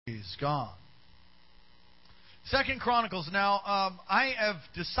Praise God. Second Chronicles. Now, I have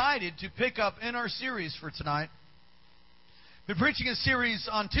decided to pick up in our series for tonight. Been preaching a series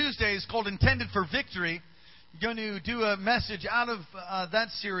on Tuesdays called Intended for Victory. I'm going to do a message out of that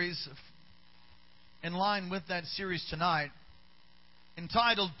series in line with that series tonight,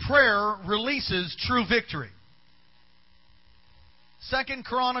 entitled Prayer Releases True Victory. Second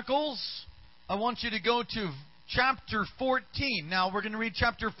Chronicles, I want you to go to chapter 14. Now, we're going to read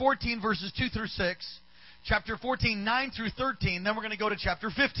chapter 14, verses 2 through 6. Chapter 14, 9 through 13. Then we're going to go to chapter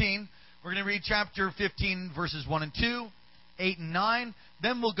 15. We're going to read chapter 15, verses 1 and 2, 8 and 9.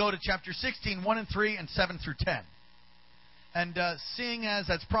 Then we'll go to chapter 16, 1 and 3, and 7 through 10. And seeing as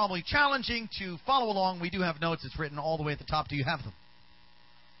that's probably challenging to follow along, we do have notes. It's written all the way at the top. Do you have them?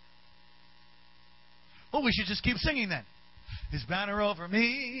 Well, we should just keep singing then. His banner over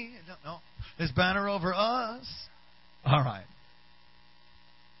me. No. His banner over us. All right.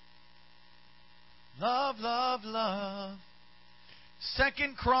 Love, love, love.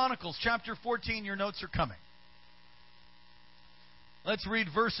 Second Chronicles, chapter 14. Your notes are coming. Let's read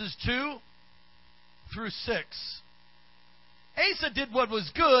verses 2 through 6. Asa did what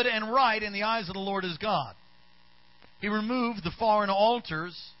was good and right in the eyes of the Lord his God. He removed the foreign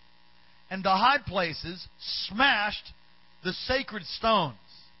altars and the high places, smashed the sacred stones,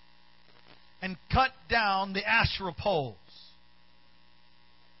 and cut down the Asherah poles.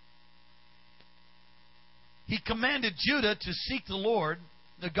 He commanded Judah to seek the Lord,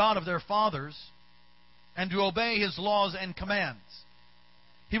 the God of their fathers, and to obey his laws and commands.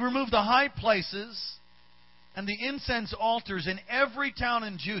 He removed the high places and the incense altars in every town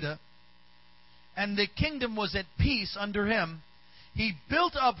in Judah, and the kingdom was at peace under him. He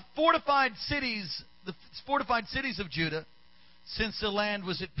built up fortified cities, the fortified cities of Judah, since the land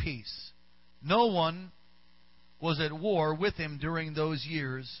was at peace. No one was at war with him during those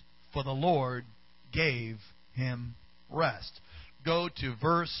years, for the Lord gave him rest. Go to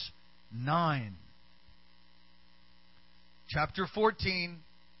verse 9. Chapter 14,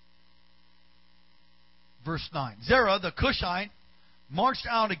 verse 9. Zerah, the Cushite, marched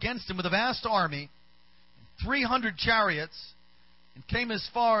out against him with a vast army, 300 chariots, and came as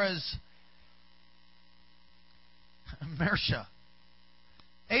far as Mersha.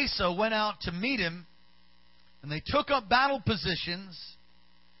 Asa went out to meet him, and they took up battle positions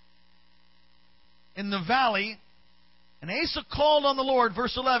in the valley. And Asa called on the Lord.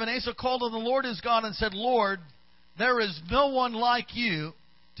 Verse 11, Asa called on the Lord his God and said, Lord, there is no one like you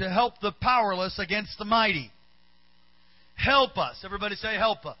to help the powerless against the mighty. Help us. Everybody say,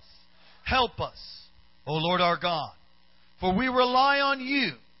 help us. Help us, O Lord our God. For we rely on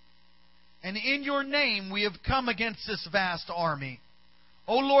you, and in your name we have come against this vast army.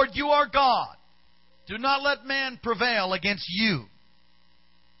 O Lord, you are God. Do not let man prevail against you.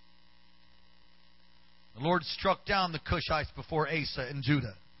 The Lord struck down the Cushites before Asa and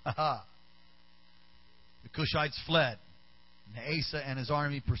Judah. The Cushites fled, and Asa and his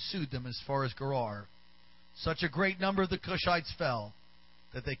army pursued them as far as Gerar. Such a great number of the Cushites fell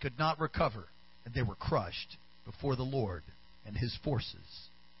that they could not recover, and they were crushed before the Lord and his forces.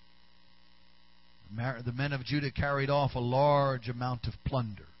 The men of Judah carried off a large amount of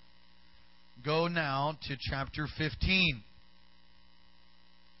plunder. Go now to chapter 15,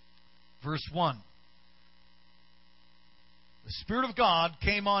 verse 1. The Spirit of God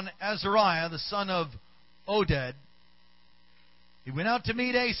came on Azariah, the son of Oded. He went out to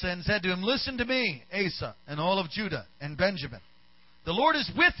meet Asa and said to him, Listen to me, Asa, and all of Judah and Benjamin. The Lord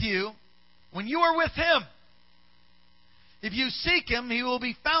is with you when you are with him. If you seek him, he will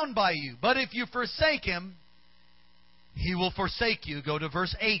be found by you. But if you forsake him, he will forsake you. Go to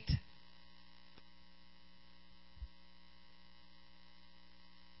verse 8.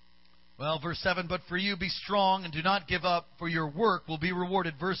 Well, verse 7, but for you be strong and do not give up, for your work will be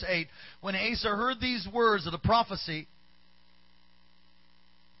rewarded. Verse 8, when Asa heard these words of the prophecy,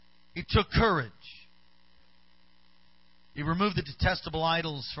 he took courage. He removed the detestable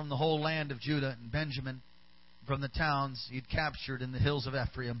idols from the whole land of Judah and Benjamin, from the towns he had captured in the hills of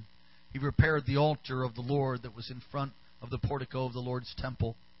Ephraim. He repaired the altar of the Lord that was in front of the portico of the Lord's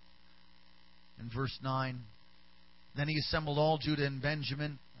temple. In verse 9, then he assembled all Judah and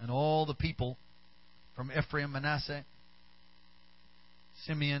Benjamin and all the people from Ephraim, Manasseh,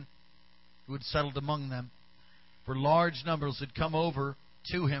 Simeon, who had settled among them. For large numbers had come over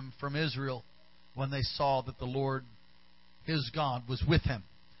to him from Israel when they saw that the Lord, his God, was with him.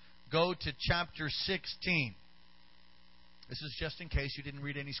 Go to chapter 16. This is just in case you didn't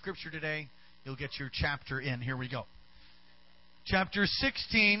read any scripture today. You'll get your chapter in. Here we go. Chapter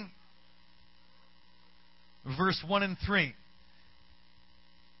 16, verse 1 and 3.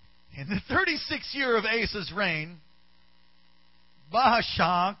 In the 36th year of Asa's reign,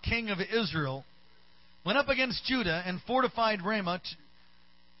 Baasha, king of Israel, went up against Judah and fortified Ramah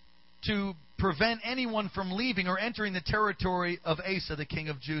to prevent anyone from leaving or entering the territory of Asa, the king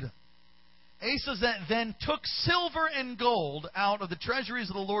of Judah. Asa then took silver and gold out of the treasuries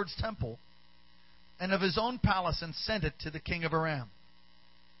of the Lord's temple and of his own palace and sent it to the king of Aram,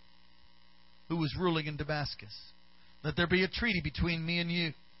 who was ruling in Damascus. Let there be a treaty between me and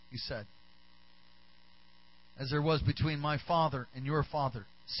you, he said, as there was between my father and your father.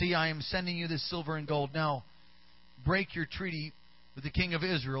 See, I am sending you this silver and gold. Now, break your treaty with the king of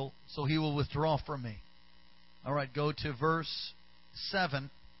Israel, so he will withdraw from me. All right, go to verse 7,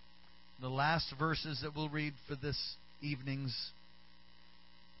 the last verses that we'll read for this evening's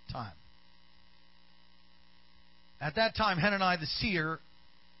time. At that time, Hanani the seer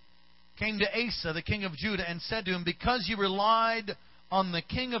came to Asa, the king of Judah, and said to him, because you relied on the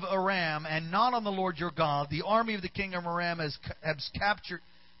king of Aram and not on the Lord your God, the army of the king of Aram has captured,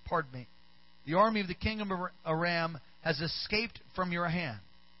 the army of the king of Aram has escaped from your hand.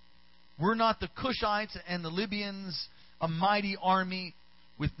 Were not the Cushites and the Libyans a mighty army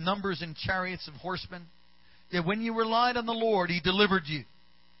with numbers and chariots of horsemen? Yet when you relied on the Lord, He delivered you.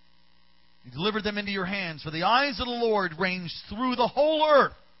 He delivered them into your hands. For the eyes of the Lord range through the whole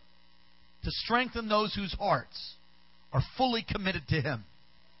earth to strengthen those whose hearts are fully committed to Him.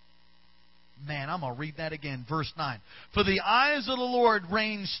 Man, I'm going to read that again. Verse 9. For the eyes of the Lord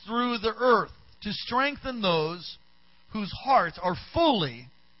range through the earth to strengthen those whose hearts are fully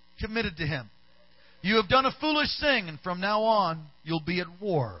committed to Him. You have done a foolish thing, and from now on you'll be at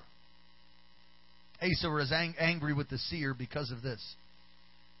war. Asa was angry with the seer because of this.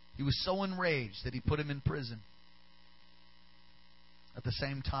 He was so enraged that he put him in prison. At the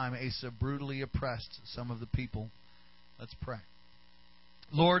same time, Asa brutally oppressed some of the people. Let's pray.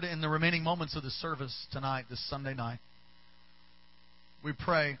 Lord, in the remaining moments of the service tonight, this Sunday night, we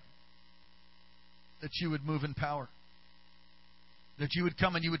pray that you would move in power. That you would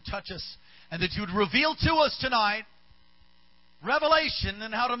come and you would touch us, and that you would reveal to us tonight revelation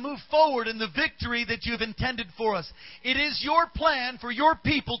and how to move forward in the victory that you've intended for us. It is your plan for your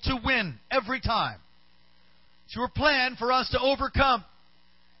people to win every time. It's your plan for us to overcome.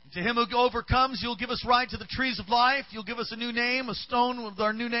 To him who overcomes, you'll give us right to the trees of life. You'll give us a new name, a stone with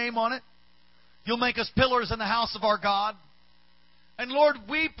our new name on it. You'll make us pillars in the house of our God. And Lord,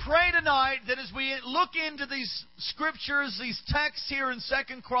 we pray tonight that as we look into these scriptures, these texts here in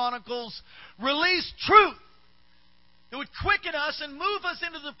 2 Chronicles, release truth. It would quicken us and move us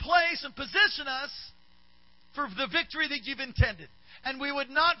into the place and position us for the victory that you've intended. And we would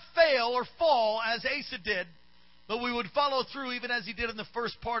not fail or fall as Asa did, but we would follow through even as he did in the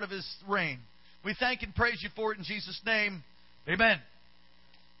first part of his reign. We thank and praise you for it in Jesus' name. Amen.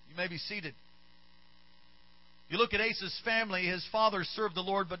 You may be seated. You look at Asa's family, his father served the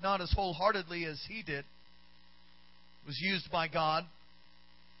Lord, but not as wholeheartedly as he did. Was used by God.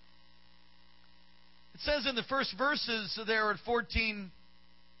 It says in the first verses there at 14,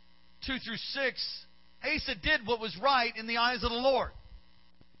 2 through 6, Asa did what was right in the eyes of the Lord.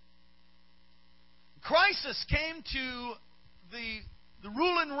 Crisis came to the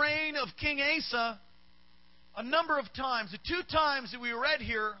rule and reign of King Asa a number of times. The two times that we read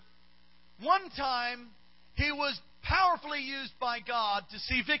here, one time he was powerfully used by God to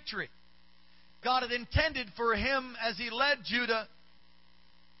see victory. God had intended for him, as he led Judah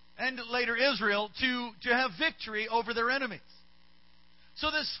and later Israel, to have victory over their enemies. So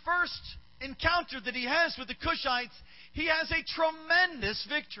this first encounter that he has with the Cushites, he has a tremendous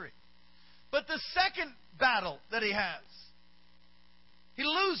victory. But the second battle that he has, he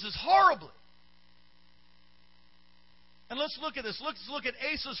loses horribly. And let's look at this. Let's look at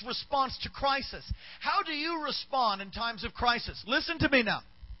Asa's response to crisis. How do you respond in times of crisis? Listen to me now.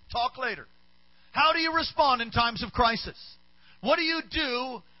 Talk later. How do you respond in times of crisis? What do you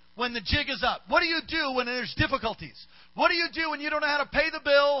do when the jig is up? What do you do when there's difficulties? What do you do when you don't know how to pay the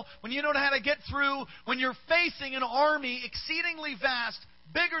bill, when you don't know how to get through, when you're facing an army exceedingly vast,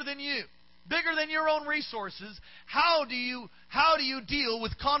 bigger than you, bigger than your own resources? How do you deal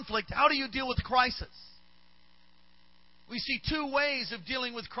with conflict? How do you deal with crisis? We see two ways of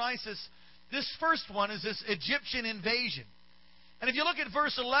dealing with crisis. This first one is this Egyptian invasion. And if you look at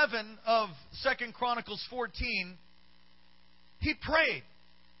verse 11 of 2 Chronicles 14, he prayed.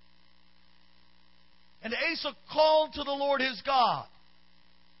 And Asa called to the Lord his God.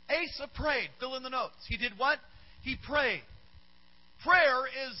 Asa prayed. Fill in the notes. He did what? He prayed. Prayer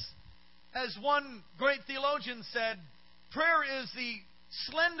is, as one great theologian said, prayer is the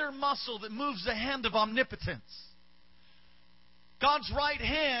slender muscle that moves the hand of omnipotence. God's right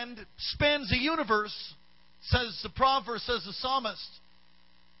hand spans the universe, says the proverb, says the psalmist.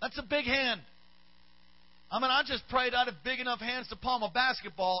 That's a big hand. I mean, I just prayed I'd have big enough hands to palm a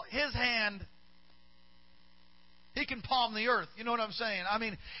basketball. His hand, he can palm the earth. You know what I'm saying? I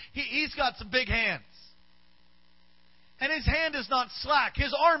mean, he's got some big hands. And his hand is not slack.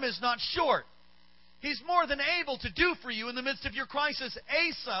 His arm is not short. He's more than able to do for you in the midst of your crisis.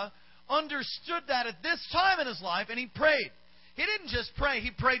 Asa understood that at this time in his life, and he prayed. He didn't just pray, he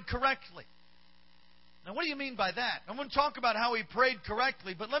prayed correctly. Now, what do you mean by that? I'm going to talk about how he prayed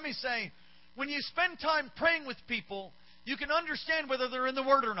correctly, but let me say, when you spend time praying with people, you can understand whether they're in the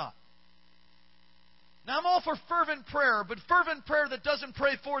Word or not. Now, I'm all for fervent prayer, but fervent prayer that doesn't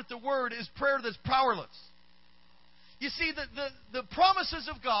pray forth the Word is prayer that's powerless. You see, the promises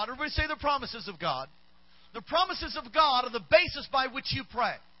of God, everybody say the promises of God. The promises of God are the basis by which you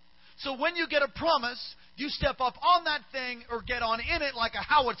pray. So when you get a promise, you step up on that thing or get on in it like a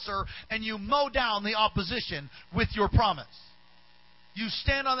howitzer and you mow down the opposition with your promise. You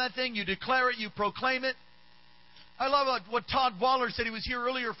stand on that thing, you declare it, you proclaim it. I love what Todd Waller said. He was here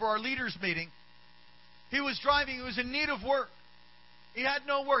earlier for our leaders meeting. He was driving, he was in need of work. He had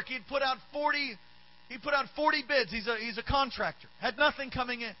no work. He'd put out 40 bids. He's a contractor. Had nothing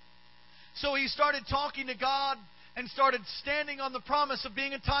coming in. So he started talking to God and started standing on the promise of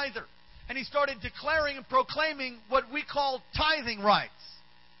being a tither. And he started declaring and proclaiming what we call tithing rights.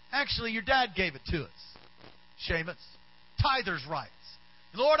 Actually, your dad gave it to us, Seamus. Tithers' rights.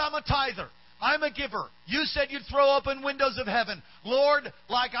 Lord, I'm a tither. I'm a giver. You said you'd throw open windows of heaven. Lord,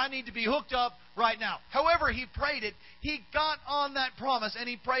 like I need to be hooked up right now. However he prayed it, he got on that promise and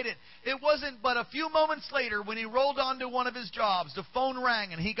he prayed it. It wasn't but a few moments later when he rolled on to one of his jobs, the phone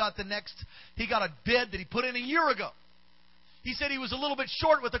rang and he got a bid that he put in a year ago. He said he was a little bit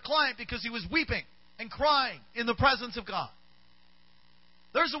short with the client because he was weeping and crying in the presence of God.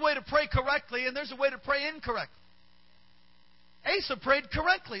 There's a way to pray correctly and there's a way to pray incorrectly. Asa prayed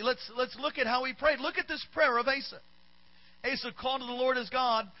correctly. Let's look at how he prayed. Look at this prayer of Asa. Asa called to the Lord as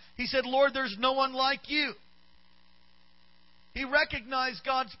God. He said, Lord, there's no one like you. He recognized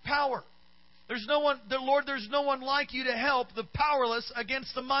God's power. Lord, there's no one like you to help the powerless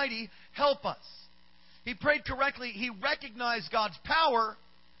against the mighty. Help us. He prayed correctly. He recognized God's power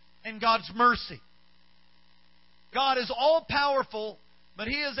and God's mercy. God is all powerful, but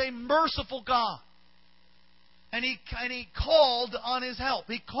He is a merciful God. And he called on His help.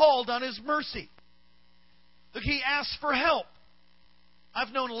 He called on His mercy. Look, he asked for help.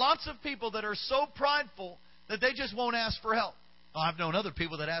 I've known lots of people that are so prideful that they just won't ask for help. I've known other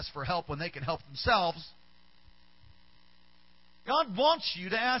people that ask for help when they can help themselves. God wants you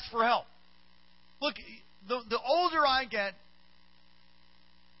to ask for help. Look, the older I get,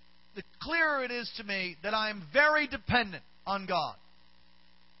 the clearer it is to me that I am very dependent on God.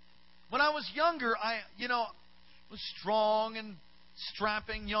 When I was younger, I was strong and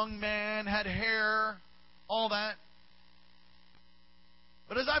strapping young man, had hair, all that.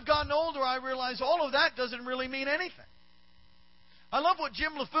 But as I've gotten older, I realize all of that doesn't really mean anything. I love what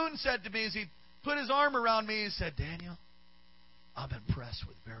Jim LaFoon said to me as he put his arm around me. He said, Daniel, I'm impressed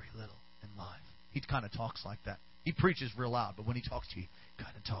with very little in life. He kind of talks like that. He preaches real loud, but when he talks to you, he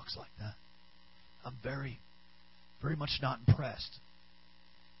kind of talks like that. I'm very, very much not impressed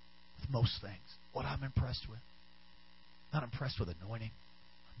with most things. What I'm impressed with. Not impressed with anointing.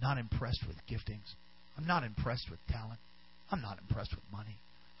 I'm not impressed with giftings. I'm not impressed with talent. I'm not impressed with money.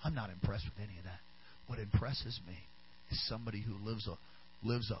 I'm not impressed with any of that. What impresses me is somebody who lives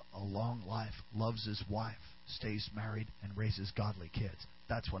a long life, loves his wife, stays married, and raises godly kids.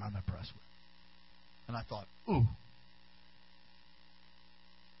 That's what I'm impressed with. And I thought, ooh.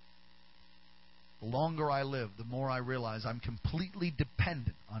 The longer I live, the more I realize I'm completely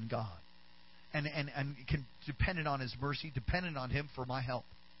dependent on God. And dependent on His mercy, dependent on Him for my help.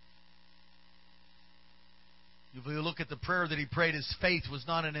 If you look at the prayer that he prayed, his faith was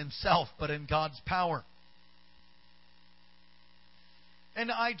not in himself, but in God's power.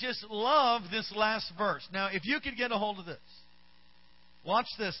 And I just love this last verse. Now, if you could get a hold of this. Watch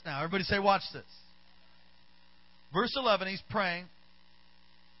this now. Everybody say, watch this. Verse 11, he's praying.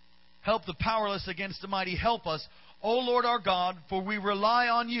 Help the powerless against the mighty. Help us, O Lord our God, for we rely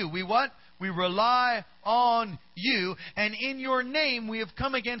on you. We what? We rely on you. And in your name we have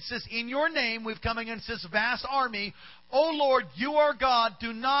come against this. In your name we've come against this vast army. O Lord, you are God.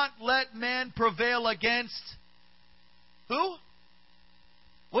 Do not let man prevail against who?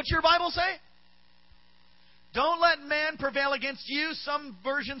 What's your Bible say? Don't let man prevail against you. Some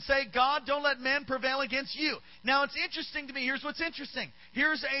versions say, God, don't let man prevail against you. Now, it's interesting to me. Here's what's interesting.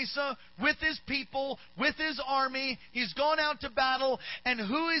 Here's Asa with his people, with his army. He's gone out to battle. And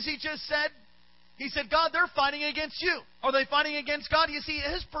who is he just said? He said, God, they're fighting against you. Are they fighting against God? You see,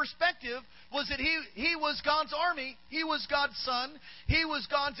 his perspective was that he was God's army. He was God's son. He was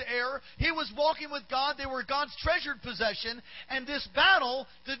God's heir. He was walking with God. They were God's treasured possession. And this battle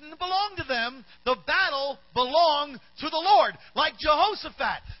didn't belong to them. The battle belonged to the Lord. Like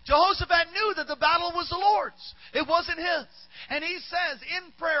Jehoshaphat. Jehoshaphat knew that the battle was the Lord's. It wasn't his. And he says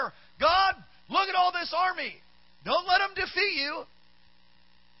in prayer, God, look at all this army. Don't let them defeat you.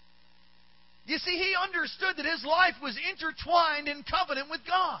 You see, he understood that his life was intertwined in covenant with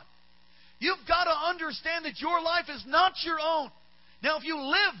God. You've got to understand that your life is not your own. Now, if you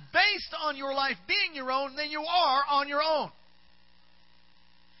live based on your life being your own, then you are on your own.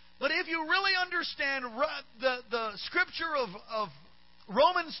 But if you really understand the scripture of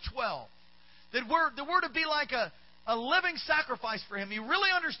Romans 12, that we're to be like a living sacrifice for Him, you really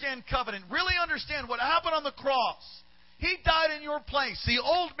understand covenant, really understand what happened on the cross. He died in your place. The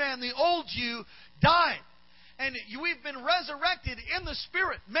old man, the old you, died. And we've been resurrected in the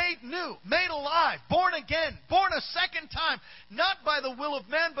Spirit, made new, made alive, born again, born a second time, not by the will of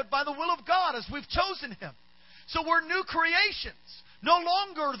man, but by the will of God as we've chosen Him. So we're new creations. No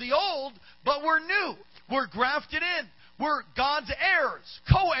longer the old, but we're new. We're grafted in. We're God's heirs,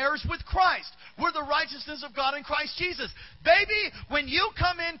 co-heirs with Christ. We're the righteousness of God in Christ Jesus. Baby, when you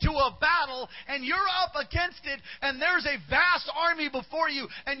come into a battle and you're up against it and there's a vast army before you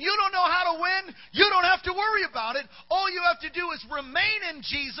and you don't know how to win, you don't have to worry about it. All you have to do is remain in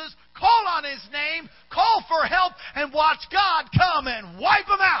Jesus, call on His name, call for help, and watch God come and wipe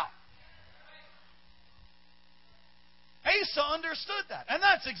them out. Asa understood that. And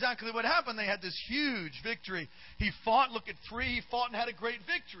that's exactly what happened. They had this huge victory. He fought, look at 3, he fought and had a great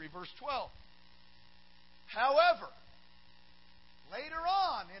victory, verse 12. However, later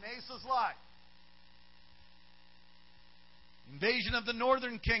on in Asa's life, invasion of the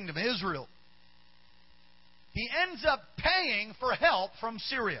northern kingdom, Israel, he ends up paying for help from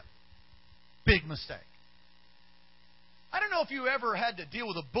Syria. Big mistake. I don't know if you ever had to deal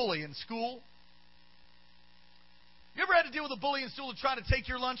with a bully in school. You ever had to deal with a bully in school to try to take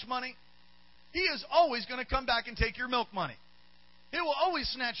your lunch money? He is always going to come back and take your milk money. He will always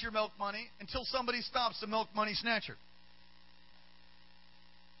snatch your milk money until somebody stops the milk money snatcher.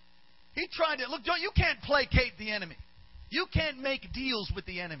 He tried to, look, you can't placate the enemy. You can't make deals with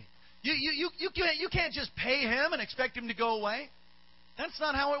the enemy. You can't just pay him and expect him to go away. That's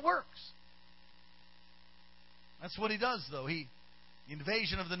not how it works. That's what he does, though. The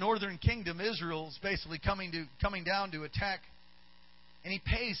invasion of the northern kingdom, Israel, is basically coming down to attack, and he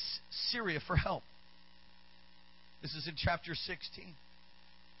pays Syria for help. This is in chapter 16.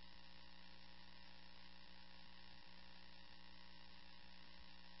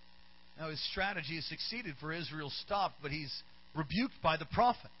 Now his strategy has succeeded, for Israel stopped, but he's rebuked by the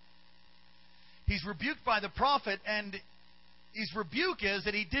prophet. He's rebuked by the prophet, and his rebuke is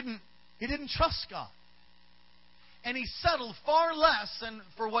that he didn't trust God. And he settled far less than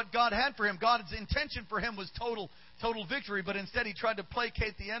for what God had for him. God's intention for him was total victory, but instead he tried to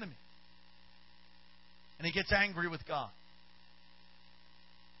placate the enemy. And he gets angry with God.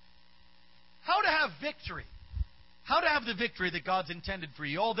 How to have victory. How to have the victory that God's intended for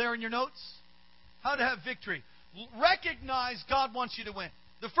you. All there in your notes? How to have victory. Recognize God wants you to win.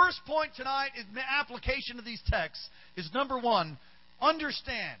 The first point tonight in the application of these texts is number 1,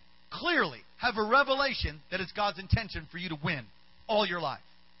 understand clearly, have a revelation that it's God's intention for you to win all your life.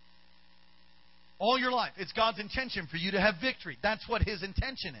 All your life. It's God's intention for you to have victory. That's what His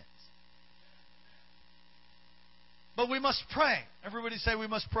intention is. But we must pray. Everybody say we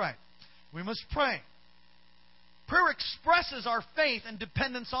must pray. We must pray. Prayer expresses our faith and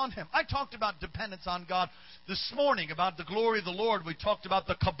dependence on Him. I talked about dependence on God this morning, about the glory of the Lord. We talked about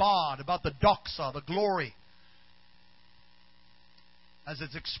the kabod, about the doxa, the glory, as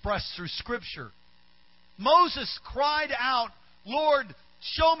it's expressed through Scripture. Moses cried out, Lord,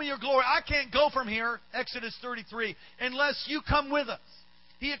 show me your glory. I can't go from here, Exodus 33, unless you come with us.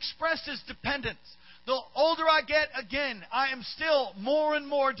 He expressed his dependence. The older I get, again, I am still more and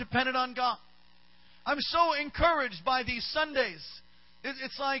more dependent on God. I'm so encouraged by these Sundays.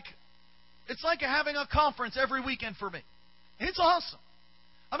 It's like having a conference every weekend for me. It's awesome.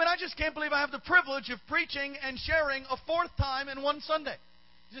 I mean, I just can't believe I have the privilege of preaching and sharing a 4th time in one Sunday.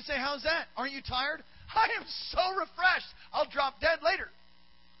 You just say, how's that? Aren't you tired? I am so refreshed. I'll drop dead later.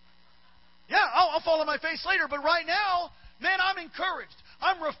 Yeah, I'll fall on my face later. But right now, man, I'm encouraged.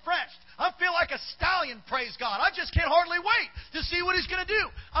 I'm refreshed. I feel like a stallion, praise God. I just can't hardly wait to see what He's going to do.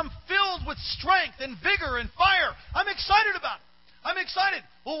 I'm filled with strength and vigor and fire. I'm excited about it. I'm excited.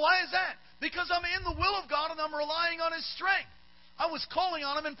 Well, why is that? Because I'm in the will of God and I'm relying on His strength. I was calling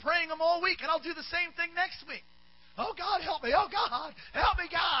on Him and praying Him all week, and I'll do the same thing next week. Oh, God, help me. Oh, God, help me,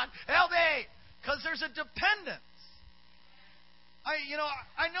 God. Help me. Because there's a dependence.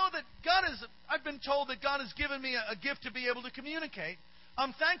 I know that I've been told that God has given me a gift to be able to communicate.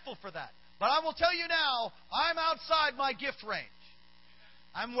 I'm thankful for that. But I will tell you now, I'm outside my gift range.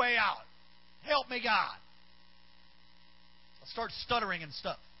 I'm way out. Help me, God. I'll start stuttering and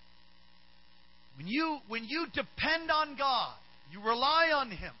stuff. When you depend on God, you rely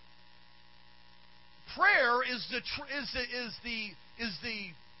on Him. Prayer is the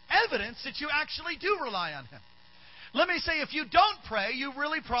evidence that you actually do rely on Him. Let me say, if you don't pray, you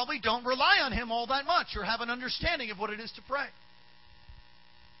really probably don't rely on Him all that much or have an understanding of what it is to pray.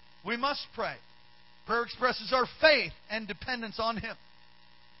 We must pray. Prayer expresses our faith and dependence on Him.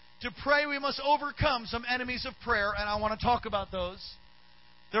 To pray, we must overcome some enemies of prayer, and I want to talk about those.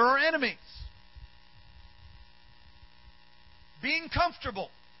 There are enemies. Being comfortable.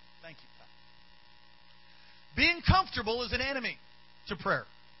 Thank you, Pat. Being comfortable is an enemy to prayer.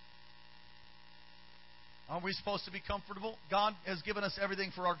 Are we supposed to be comfortable? God has given us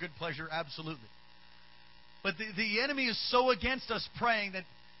everything for our good pleasure, absolutely. But the enemy is so against us praying that,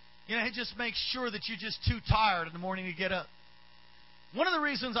 he just makes sure that you're just too tired in the morning to get up. One of the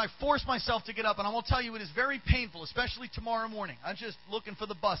reasons I force myself to get up, and I will tell you it is very painful, especially tomorrow morning. I'm just looking for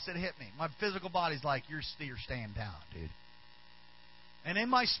the bus that hit me. My physical body's like, you're staying down, dude. And in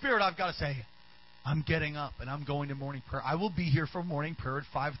my spirit, I've got to say, I'm getting up and I'm going to morning prayer. I will be here for morning prayer at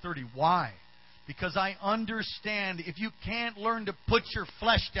 5:30. Why? Because I understand if you can't learn to put your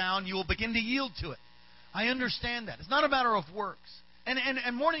flesh down, you will begin to yield to it. I understand that. It's not a matter of works. And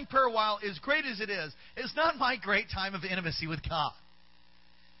morning prayer, while as great as it is, it's not my great time of intimacy with God.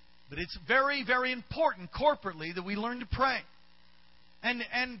 But it's very, very important corporately that we learn to pray. And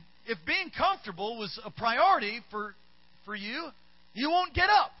if being comfortable was a priority for you, you won't get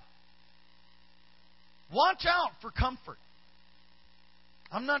up. Watch out for comfort.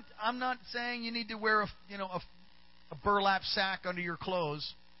 I'm not saying you need to wear a burlap sack under your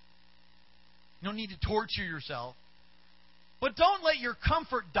clothes. You don't need to torture yourself. But don't let your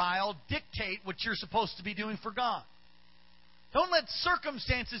comfort dial dictate what you're supposed to be doing for God. Don't let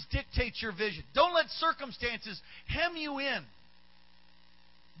circumstances dictate your vision. Don't let circumstances hem you in.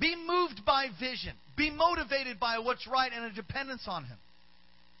 Be moved by vision. Be motivated by what's right and a dependence on Him.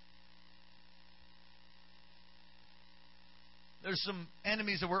 There's some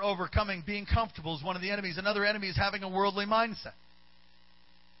enemies that we're overcoming. Being comfortable is one of the enemies. Another enemy is having a worldly mindset.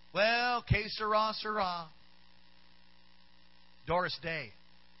 Well, que sera, sera. Doris Day.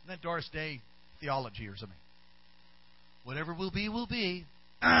 Isn't that Doris Day theology or something? Whatever will be, will be.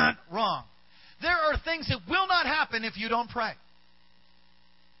 Wrong. There are things that will not happen if you don't pray.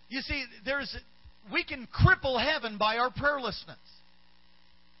 You see, we can cripple heaven by our prayerlessness.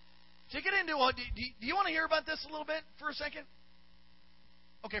 To get into do you want to hear about this a little bit for a second?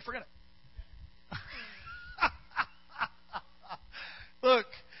 Okay, forget it. Look,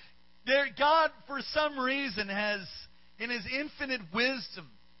 God, for some reason, has, in His infinite wisdom,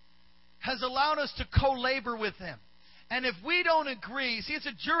 has allowed us to co-labor with Him. And if we don't agree, see, it's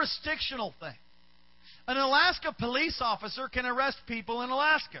a jurisdictional thing. An Alaska police officer can arrest people in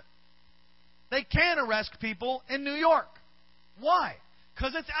Alaska. They can't arrest people in New York. Why?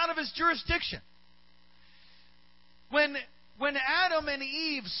 Because it's out of his jurisdiction. When Adam and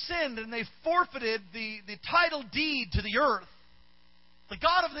Eve sinned and they forfeited the title deed to the earth, the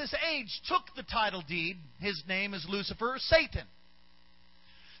God of this age took the title deed. His name is Lucifer, Satan.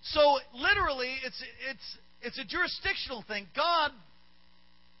 So literally, it's a jurisdictional thing. God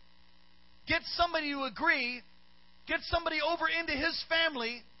gets somebody to agree, gets somebody over into His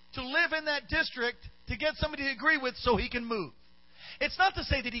family to live in that district, to get somebody to agree with so He can move. It's not to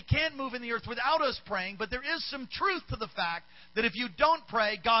say that He can't move in the earth without us praying, but there is some truth to the fact that if you don't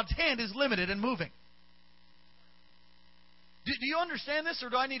pray, God's hand is limited in moving. Do you understand this, or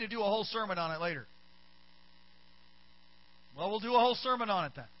do I need to do a whole sermon on it later? Well, we'll do a whole sermon on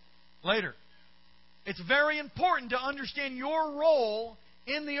it then, later. It's very important to understand your role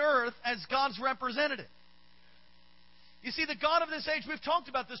in the earth as God's representative. You see, the God of this age, we've talked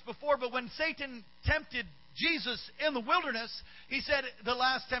about this before, but when Satan tempted Jesus in the wilderness, He said, the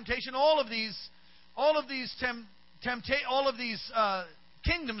last temptation, all of these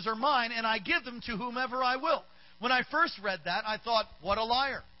kingdoms are mine, and I give them to whomever I will. When I first read that, I thought, what a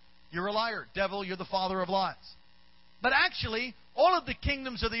liar. You're a liar. Devil, you're the father of lies. But actually, All of the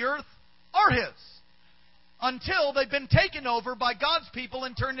kingdoms of the earth are His, until they've been taken over by God's people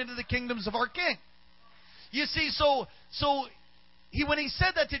and turned into the kingdoms of our King. You see, when He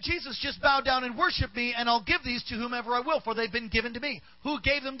said that to Jesus, just bow down and worship Me, and I'll give these to whomever I will, for they've been given to Me. Who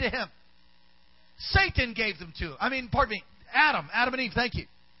gave them to Him? Satan gave them to Him. Adam and Eve, thank you,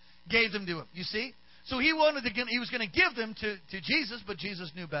 gave them to Him. You see? So He was going to give them to Jesus, but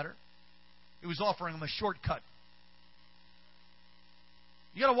Jesus knew better. He was offering them a shortcut.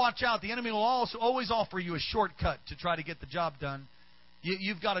 You got to watch out. The enemy will also always offer you a shortcut to try to get the job done.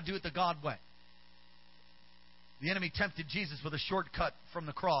 You've got to do it the God way. The enemy tempted Jesus with a shortcut from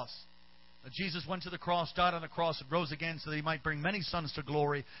the cross. Jesus went to the cross, died on the cross, and rose again so that He might bring many sons to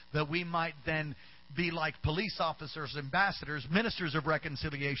glory, that we might then be like police officers, ambassadors, ministers of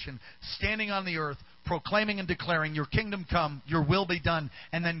reconciliation, standing on the earth, proclaiming and declaring, Your kingdom come, Your will be done,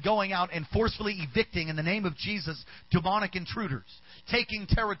 and then going out and forcefully evicting in the name of Jesus demonic intruders, taking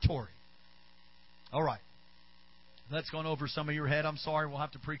territory. All right. That's gone over some of your head. I'm sorry, we'll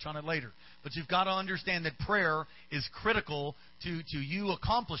have to preach on it later. But you've got to understand that prayer is critical to you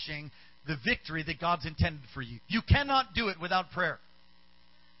accomplishing the victory that God's intended for you. You cannot do it without prayer.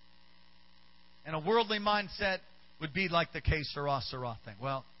 And a worldly mindset would be like the que sera, sera thing.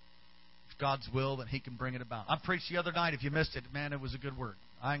 Well, if God's will, then He can bring it about. I preached the other night. If you missed it, man, it was a good word.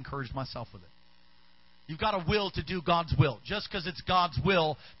 I encouraged myself with it. You've got a will to do God's will. Just because it's God's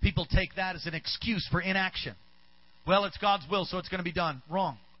will, people take that as an excuse for inaction. Well, it's God's will, so it's going to be done.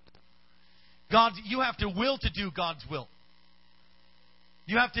 Wrong. You have to will to do God's will.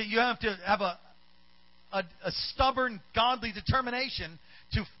 You have to have a stubborn, godly determination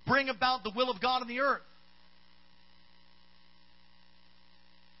to bring about the will of God in the earth.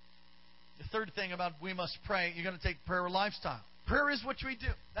 The third thing about we must pray, you're going to take prayer lifestyle. Prayer is what we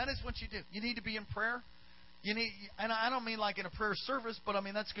do. That is what you do. You need to be in prayer. And I don't mean like in a prayer service, but I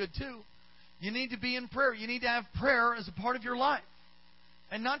mean that's good too. You need to be in prayer. You need to have prayer as a part of your life.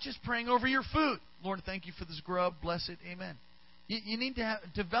 And not just praying over your food. Lord, thank You for this grub. Bless it. Amen. You need to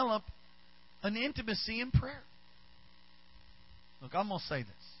develop an intimacy in prayer. Look, I'm going to say this.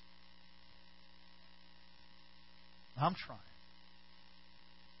 I'm trying.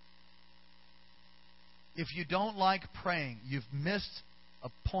 If you don't like praying, you've missed a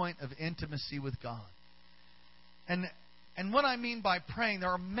point of intimacy with God. And what I mean by praying, there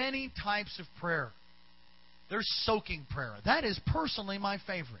are many types of prayer. There's soaking prayer. That is personally my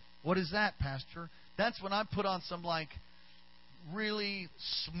favorite. What is that, Pastor? That's when I put on some really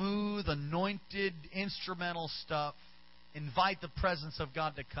smooth, anointed, instrumental stuff. Invite the presence of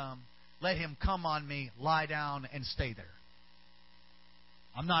God to come. Let Him come on me, lie down, and stay there.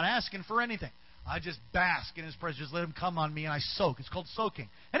 I'm not asking for anything. I just bask in His presence. Just let Him come on me, and I soak. It's called soaking.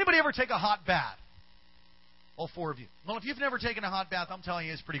 Anybody ever take a hot bath? All four of you. Well, if you've never taken a hot bath, I'm telling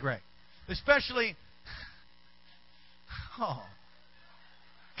you, it's pretty great. Especially... Oh.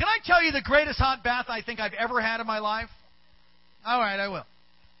 Can I tell you the greatest hot bath I think I've ever had in my life? All right, I will.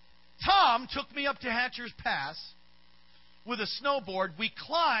 Tom took me up to Hatcher's Pass with a snowboard. We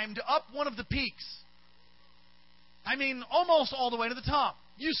climbed up one of the peaks. I mean, almost all the way to the top.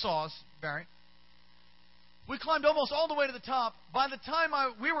 You saw us, Barry. We climbed almost all the way to the top. By the time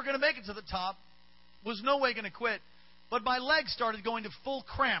we were going to make it to the top, was no way going to quit. But my legs started going to full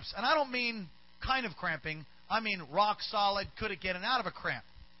cramps. And I don't mean kind of cramping. I mean rock solid, couldn't get out of a cramp.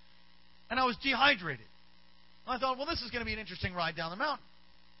 And I was dehydrated. I thought, well, this is going to be an interesting ride down the mountain.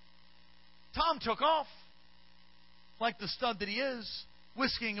 Tom took off, like the stud that he is,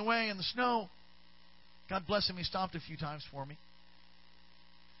 whisking away in the snow. God bless him, he stopped a few times for me.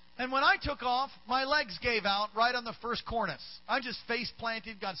 And when I took off, my legs gave out right on the first cornice. I just face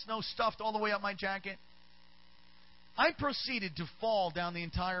planted, got snow stuffed all the way up my jacket. I proceeded to fall down the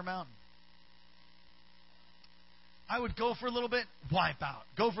entire mountain. I would go for a little bit, wipe out.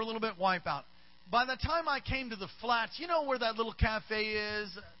 Go for a little bit, wipe out. By the time I came to the flats, you know where that little cafe is?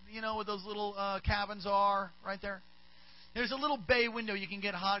 You know where those little cabins are? Right there? There's a little bay window. You can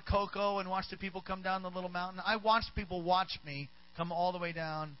get hot cocoa and watch the people come down the little mountain. I watched people watch me come all the way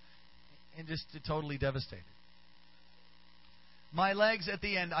down and just totally devastated. My legs at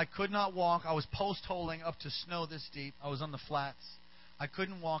the end, I could not walk. I was post-holing up to snow this deep. I was on the flats. I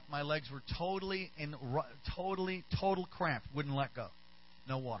couldn't walk. My legs were total cramp. Wouldn't let go.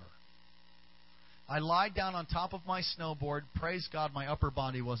 No water. I lied down on top of my snowboard. Praise God, my upper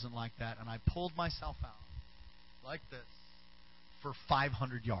body wasn't like that. And I pulled myself out like this for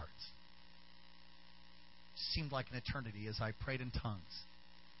 500 yards. Seemed like an eternity as I prayed in tongues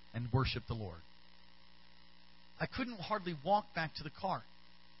and worshiped the Lord. I couldn't hardly walk back to the car.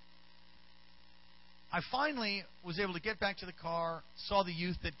 I finally was able to get back to the car, saw the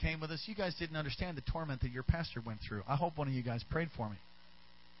youth that came with us. You guys didn't understand the torment that your pastor went through. I hope one of you guys prayed for me.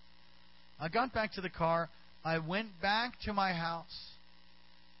 I got back to the car. I went back to my house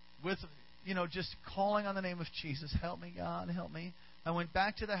with, just calling on the name of Jesus. Help me, God, help me. I went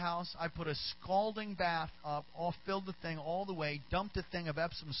back to the house. I put a scalding bath up, filled the thing all the way, dumped a thing of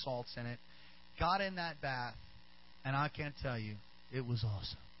Epsom salts in it, got in that bath, and I can't tell you, it was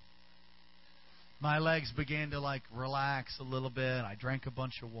awesome. My legs began to relax a little bit. I drank a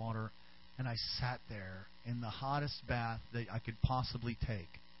bunch of water, and I sat there in the hottest bath that I could possibly take.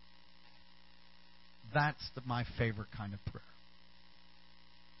 That's my favorite kind of prayer.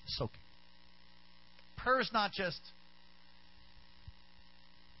 Soaking. Prayer is not just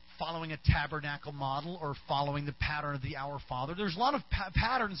following a tabernacle model or following the pattern of the Our Father. There's a lot of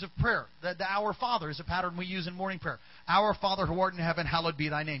patterns of prayer. The Our Father is a pattern we use in morning prayer. Our Father who art in heaven, hallowed be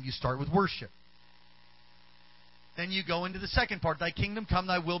thy name. You start with worship. Then you go into the second part. Thy kingdom come,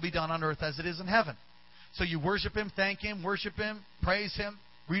 thy will be done on earth as it is in heaven. So you worship Him, thank Him, worship Him, praise Him,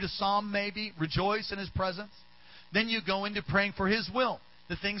 read a psalm maybe, rejoice in His presence. Then you go into praying for His will,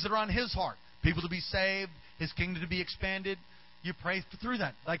 the things that are on His heart. People to be saved, His kingdom to be expanded. You pray through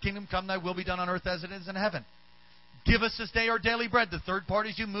that. Thy kingdom come, thy will be done on earth as it is in heaven. Give us this day our daily bread. The third part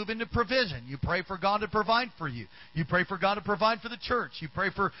is you move into provision. You pray for God to provide for you. You pray for God to provide for the church. You pray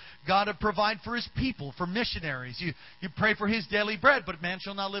for God to provide for His people, for missionaries. You pray for His daily bread. But man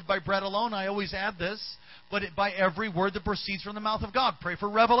shall not live by bread alone. I always add this. But by every word that proceeds from the mouth of God. Pray for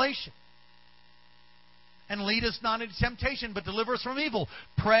revelation. And lead us not into temptation, but deliver us from evil.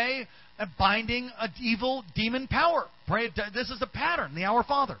 Pray binding an evil demon power. Pray. This is the pattern, the Our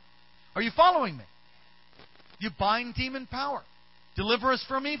Father. Are you following me? You bind demon power. Deliver us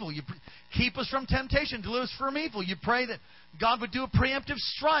from evil. You keep us from temptation. Deliver us from evil. You pray that God would do a preemptive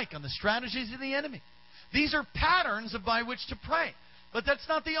strike on the strategies of the enemy. These are patterns by which to pray. But that's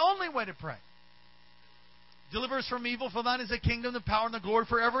not the only way to pray. Deliver us from evil, for thine is the kingdom, the power, and the glory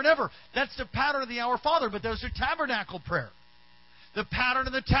forever and ever. That's the pattern of the Our Father, but those are tabernacle prayer. The pattern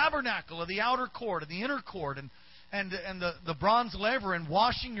of the tabernacle, of the outer court, and the inner court, and the bronze laver, and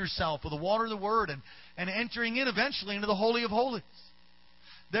washing yourself with the water of the Word, and entering in eventually into the Holy of Holies.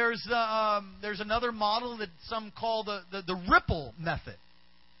 There's another model that some call the ripple method.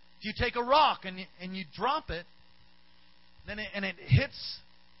 If you take a rock and you drop it, then it hits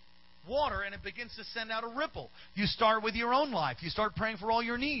water and it begins to send out a ripple. You start with your own life. You start praying for all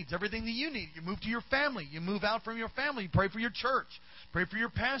your needs, everything that you need. You move to your family. You move out from your family. You pray for your church. Pray for your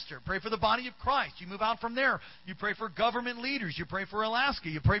pastor. Pray for the body of Christ. You move out from there. You pray for government leaders. You pray for Alaska.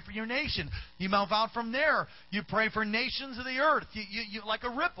 You pray for your nation. You move out from there. You pray for nations of the earth. You like a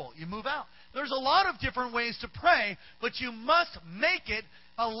ripple. You move out. There's a lot of different ways to pray, but you must make it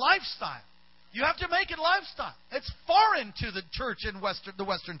a lifestyle. You have to make it lifestyle. It's foreign to the church in the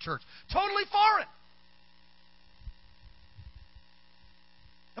Western church. Totally foreign.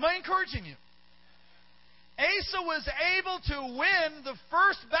 Am I encouraging you? Asa was able to win the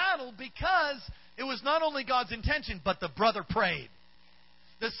first battle because it was not only God's intention, but the brother prayed.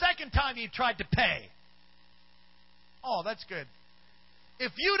 The second time he tried to pay. Oh, that's good.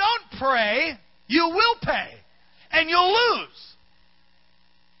 If you don't pray, you will pay. And you'll lose.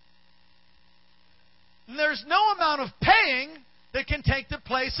 And there's no amount of paying that can take the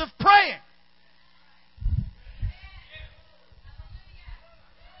place of praying.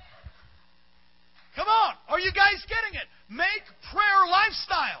 Come on. Are you guys getting it? Make prayer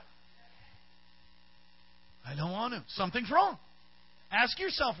lifestyle. I don't want to. Something's wrong. Ask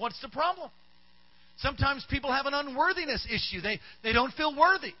yourself, what's the problem? Sometimes people have an unworthiness issue. They don't feel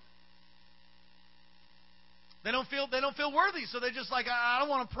worthy. They don't feel worthy, so they're just like, I don't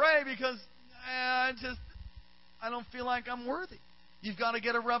want to pray because I don't feel like I'm worthy. You've got to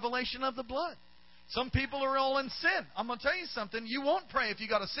get a revelation of the blood. Some people are all in sin. I'm going to tell you something. You won't pray if you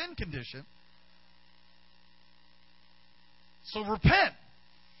got a sin condition. So repent.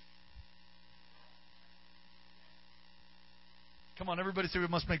 Come on, everybody say we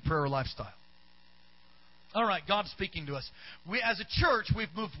must make prayer a lifestyle. All right, God's speaking to us. We, as a church, we've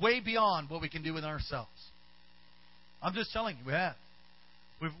moved way beyond what we can do with ourselves. I'm just telling you, we have.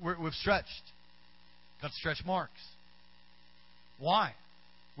 We've stretched. Got stretch marks. Why?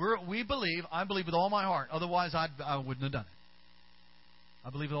 I believe with all my heart. Otherwise, I wouldn't have done it. I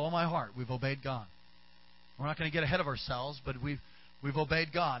believe with all my heart. We've obeyed God. We're not going to get ahead of ourselves, but we've obeyed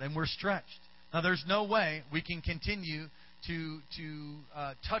God, and we're stretched. Now, there's no way we can continue to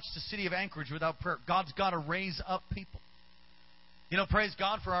touch the city of Anchorage without prayer. God's got to raise up people. You know, praise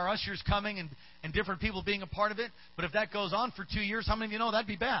God for our ushers coming and different people being a part of it. But if that goes on for 2 years, how many of you know that'd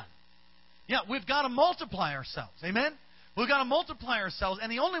be bad? Yeah, we've got to multiply ourselves. Amen? We've got to multiply ourselves. And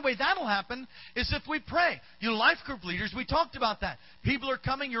the only way that'll happen is if we pray. You life group leaders, we talked about that. People are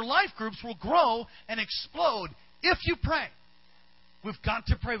coming. Your life groups will grow and explode if you pray. We've got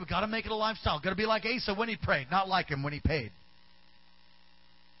to pray. We've got to make it a lifestyle. We've got to be like Asa when he prayed, not like him when he paid.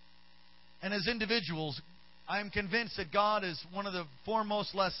 And as individuals, I am convinced that God is one of the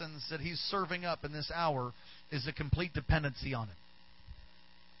foremost lessons that He's serving up in this hour is a complete dependency on Him.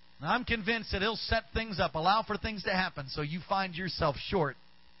 And I'm convinced that He'll set things up, allow for things to happen, so you find yourself short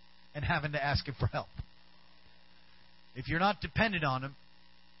and having to ask Him for help. If you're not dependent on Him,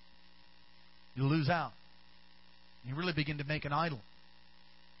 you'll lose out. You really begin to make an idol.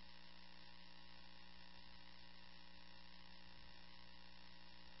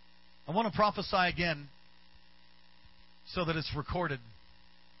 I want to prophesy again so that it's recorded.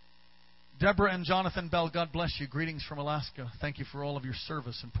 Deborah and Jonathan Bell, God bless you. Greetings from Alaska. Thank you for all of your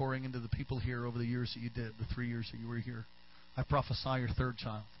service and pouring into the people here over the years that you did, the 3 years that you were here. I prophesy your third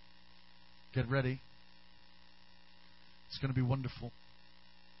child. Get ready. It's going to be wonderful.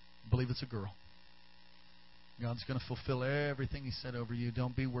 I believe it's a girl. God's going to fulfill everything He said over you.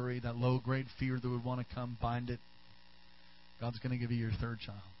 Don't be worried. That low-grade fear that would want to come, bind it. God's going to give you your third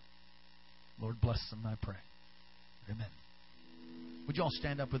child. Lord, bless them, I pray. Amen. Would you all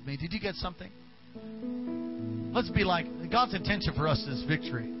stand up with me? Did you get something? Let's be like, God's intention for us is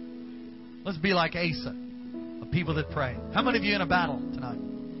victory. Let's be like Asa, of people that pray. How many of you in a battle tonight?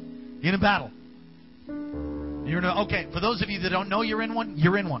 You in a battle? Okay, for those of you that don't know you're in one,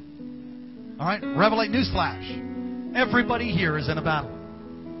 you're in one. All right? Revelate newsflash. Everybody here is in a battle.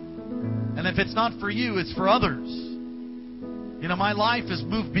 And if it's not for you, it's for others. You know, my life has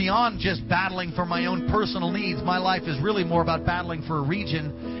moved beyond just battling for my own personal needs. My life is really more about battling for a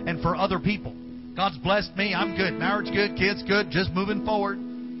region and for other people. God's blessed me. I'm good. Marriage good. Kids good. Just moving forward.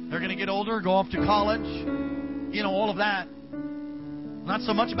 They're going to get older, go off to college. You know, all of that. Not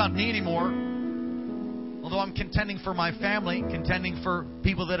so much about me anymore. Although I'm contending for my family, contending for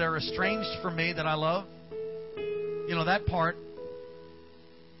people that are estranged from me that I love. You know, that part.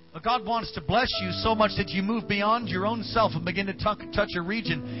 But God wants to bless you so much that you move beyond your own self and begin to touch a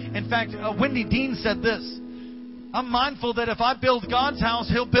region. In fact, Wendy Dean said this. I'm mindful that if I build God's house,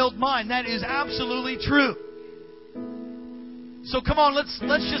 He'll build mine. That is absolutely true. So come on, let's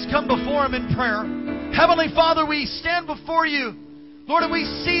just come before Him in prayer. Heavenly Father, we stand before You. Lord, and we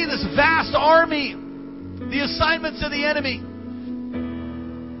see this vast army, the assignments of the enemy.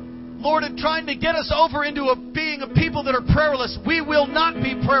 Lord, in trying to get us over into being a people that are prayerless. We will not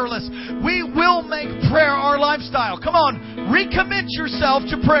be prayerless. We will make prayer our lifestyle. Come on, recommit yourself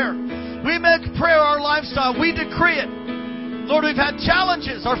to prayer. We make prayer our lifestyle. We decree it. Lord, we've had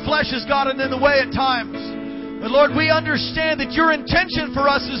challenges. Our flesh has gotten in the way at times. But Lord, we understand that Your intention for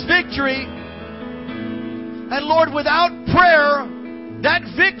us is victory. And Lord, without prayer, that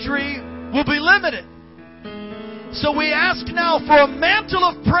victory will be limited. So we ask now for a mantle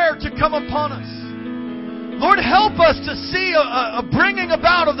of prayer to come upon us. Lord, help us to see a bringing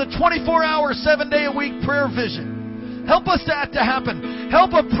about of the 24-hour, 7-day-a-week prayer vision. Help us that to happen.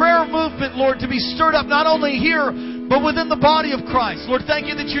 Help a prayer movement, Lord, to be stirred up not only here, but within the body of Christ. Lord, thank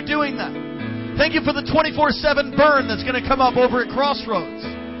You that You're doing that. Thank You for the 24/7 burn that's going to come up over at Crossroads.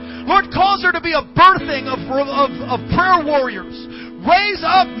 Lord, cause there to be a birthing of prayer warriors. Raise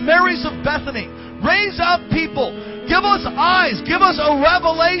up Marys of Bethany. Raise up people. Give us eyes. Give us a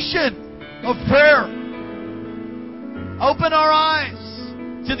revelation of prayer. Open our eyes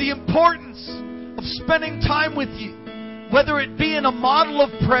to the importance of spending time with You. Whether it be in a model of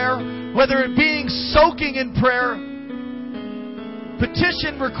prayer, whether it being soaking in prayer,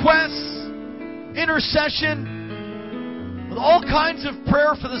 petition, requests, intercession, with all kinds of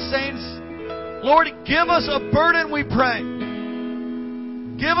prayer for the saints. Lord, give us a burden, we pray.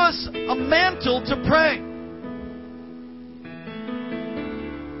 Give us a mantle to pray.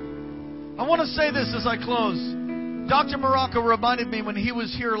 I want to say this as I close. Dr. Morocco reminded me when he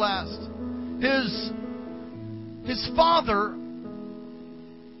was here last. His father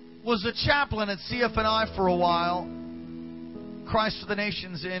was a chaplain at CFNI for a while. Christ for the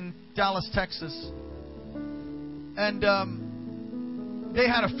Nations in Dallas, Texas. And they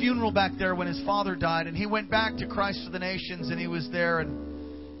had a funeral back there when his father died. And he went back to Christ for the Nations and he was there.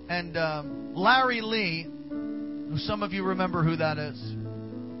 And Larry Lee, who some of you remember who that is.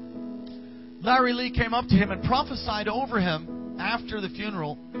 Larry Lee came up to him and prophesied over him after the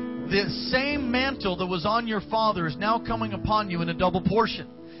funeral. The same mantle that was on your father is now coming upon you in a double portion.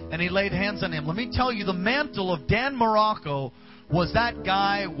 And he laid hands on him. Let me tell you, the mantle of Dan Morocco was that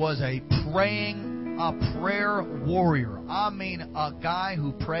guy was a praying a prayer warrior. I mean, a guy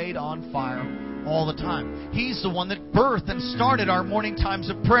who prayed on fire all the time. He's the one that birthed and started our morning times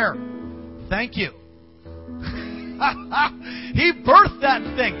of prayer. Thank you. He birthed that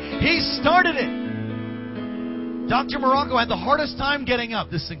thing. He started it. Dr. Morocco had the hardest time getting up.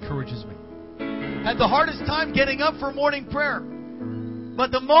 This encourages me. Had the hardest time getting up for morning prayer.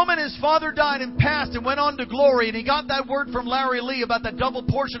 But the moment his father died and passed and went on to glory, and he got that word from Larry Lee about that double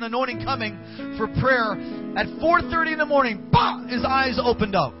portion anointing coming for prayer, at 4:30 in the morning, bah, his eyes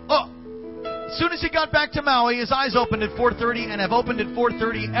opened up. Oh. As soon as he got back to Maui, his eyes opened at 4:30 and have opened at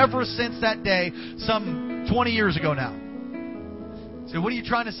 4:30 ever since that day, some 20 years ago now. So what are you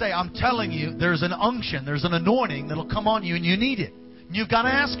trying to say? I'm telling you, there's an unction, there's an anointing that'll come on you, and you need it. And you've got to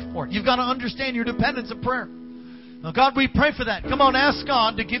ask for it. You've got to understand your dependence of prayer. Now, God, we pray for that. Come on, ask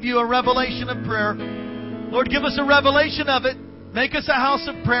God to give you a revelation of prayer. Lord, give us a revelation of it. Make us a house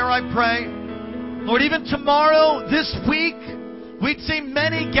of prayer, I pray. Lord, even tomorrow, this week, we'd see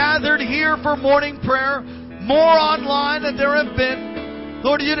many gathered here for morning prayer, more online than there have been.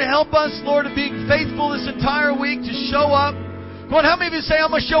 Lord, you to help us, Lord, to be faithful this entire week, to show up. Come on, how many of you say,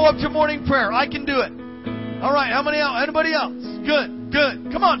 I'm going to show up to morning prayer? I can do it. All right, how many else? Anybody else? Good.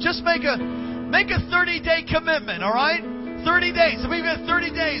 Come on, just make a 30-day commitment, all right? 30 days. Some of you have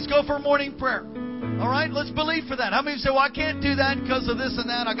 30 days. Go for morning prayer. All right? Let's believe for that. How many of you say, well, I can't do that because of this and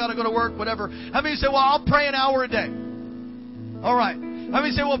that. I got to go to work, whatever. How many of you say, well, I'll pray an hour a day? All right. How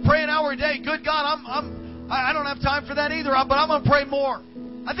many of you say, well, pray an hour a day? Good God, I don't have time for that either, but I'm going to pray more.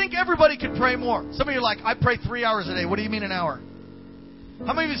 I think everybody could pray more. Some of you are like, I pray 3 hours a day. What do you mean an hour?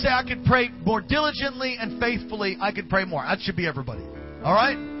 How many of you say, I could pray more diligently and faithfully? I could pray more. That should be everybody. All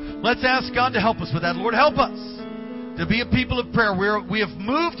right? Let's ask God to help us with that. Lord, help us to be a people of prayer. We have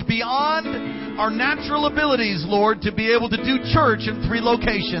moved beyond our natural abilities, Lord, to be able to do church in 3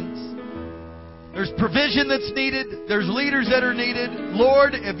 locations. There's provision that's needed. There's leaders that are needed.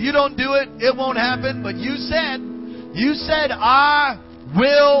 Lord, if you don't do it, it won't happen. But you said, I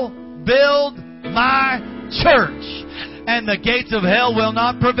will build my church, and the gates of hell will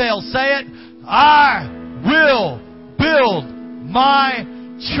not prevail. Say it. I will build my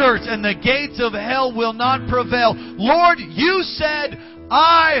church, and the gates of hell will not prevail. Lord, you said,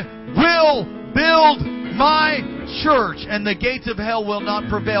 I will build my church, and the gates of hell will not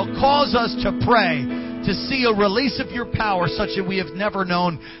prevail. Cause us to pray, to see a release of your power such that we have never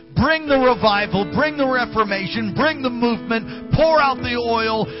known. Bring the revival, bring the reformation, bring the movement, pour out the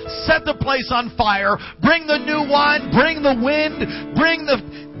oil, set the place on fire, bring the new wine, bring the wind, bring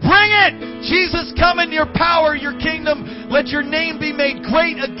it! Jesus, come in your power, your kingdom. Let your name be made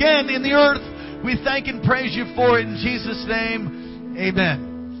great again in the earth. We thank and praise you for it in Jesus' name.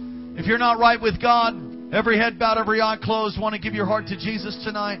 Amen. If you're not right with God, every head bowed, every eye closed, want to give your heart to Jesus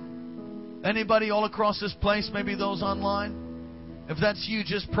tonight? Anybody all across this place, maybe those online? If that's you,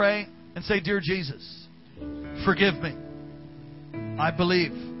 just pray and say, Dear Jesus, forgive me. I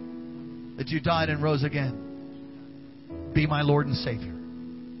believe that you died and rose again. Be my Lord and Savior.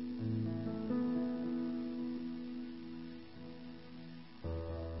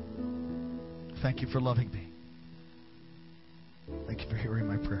 Thank you for loving me. Thank you for hearing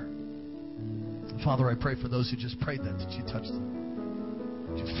my prayer. Father, I pray for those who just prayed that you touch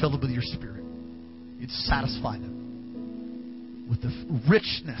them. You'd fill them with your Spirit. You'd satisfy them with the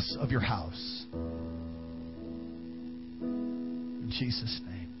richness of your house. In Jesus'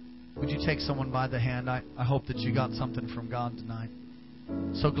 name. Would you take someone by the hand? I hope that you got something from God tonight.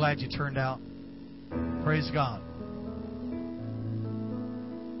 So glad you turned out. Praise God.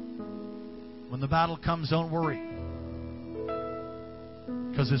 When the battle comes, don't worry.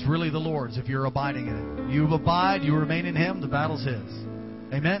 Because it's really the Lord's if you're abiding in it. You abide, you remain in Him, the battle's His.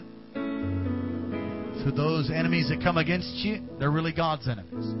 Amen? So those enemies that come against you, they're really God's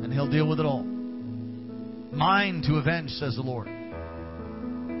enemies. And He'll deal with it all. Mine to avenge, says the Lord.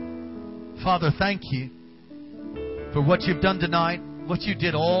 Father, thank you for what you've done tonight, what you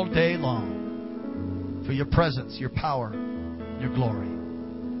did all day long. For your presence, your power, your glory.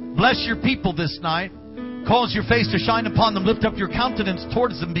 Bless your people this night. Cause your face to shine upon them. Lift up your countenance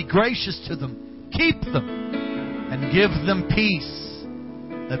towards them. Be gracious to them. Keep them. And give them peace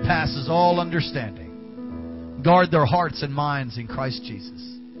that passes all understanding. Guard their hearts and minds in Christ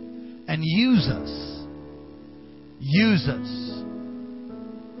Jesus. And use us. Use us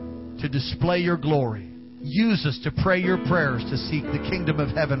to display your glory. Use us to pray your prayers to seek the kingdom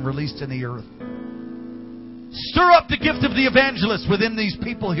of heaven released in the earth. Stir up the gift of the evangelist within these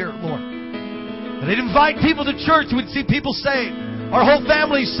people here, Lord. And they'd invite people to church. We'd see people saved. Our whole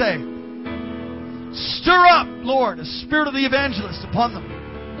family saved. Stir up, Lord, the spirit of the evangelist upon them.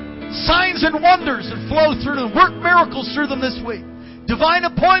 signs and wonders that flow through them. Work miracles through them this week. Divine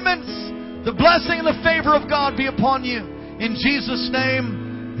appointments. The blessing and the favor of God be upon you. In Jesus'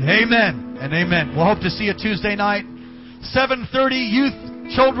 name, amen and amen. We'll hope to see you Tuesday night, 7:30, youth,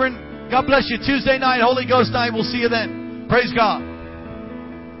 children. God bless you. Tuesday night, Holy Ghost night. We'll see you then. Praise God.